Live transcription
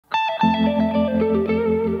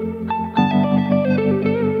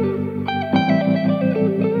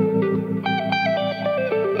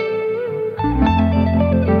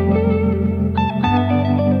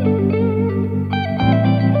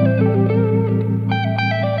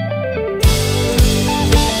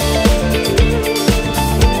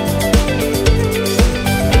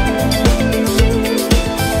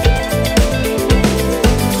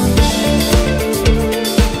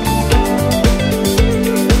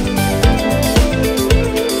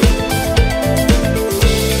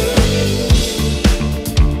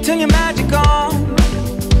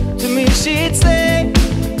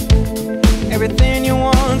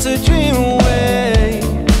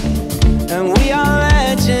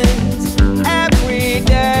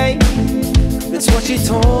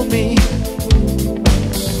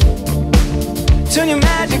turn your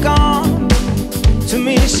magic on. To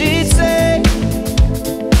me she'd say,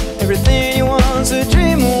 everything you want's a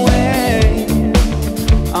dream away.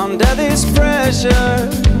 Under this pressure,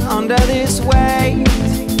 under this weight,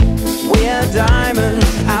 we are diamonds.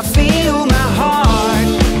 I feel my heart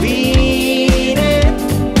beating.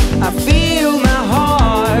 I feel my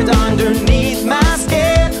heart underneath my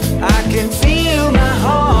skin. I can feel my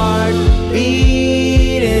heart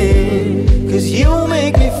beating. 'Cause you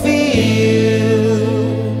make me feel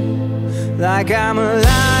like I'm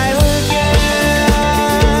alive again.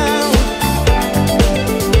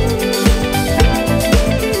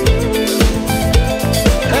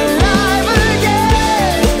 Alive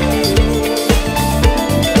again.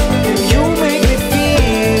 And you make me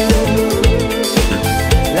feel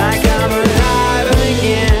like I'm alive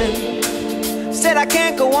again. Said I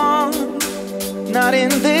can't go on, not in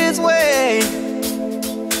this way.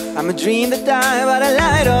 I'm a dream that died by the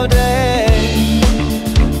light of day.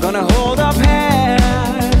 Gonna hold up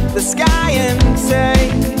hand, the sky and say,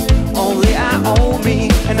 only I own me.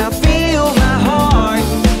 And I feel my heart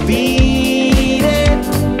beating.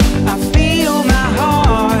 I feel my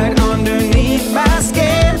heart underneath my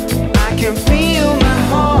skin. I can feel my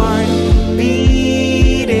heart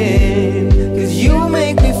beating. 'Cause you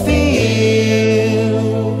make me feel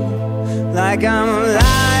like I'm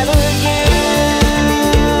alive again.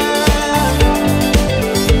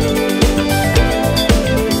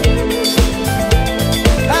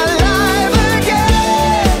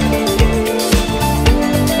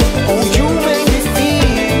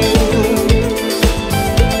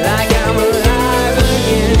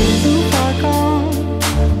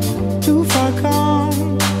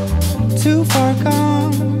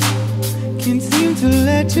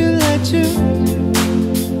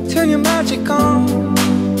 Turn your magic on.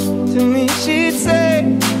 To me she'd say,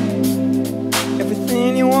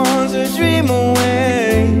 everything you want's a dream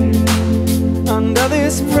away. Under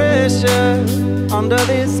this pressure, under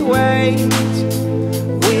this weight,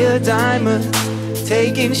 we're diamonds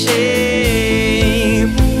taking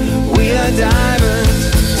shape. We are diamonds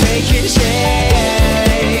taking shape.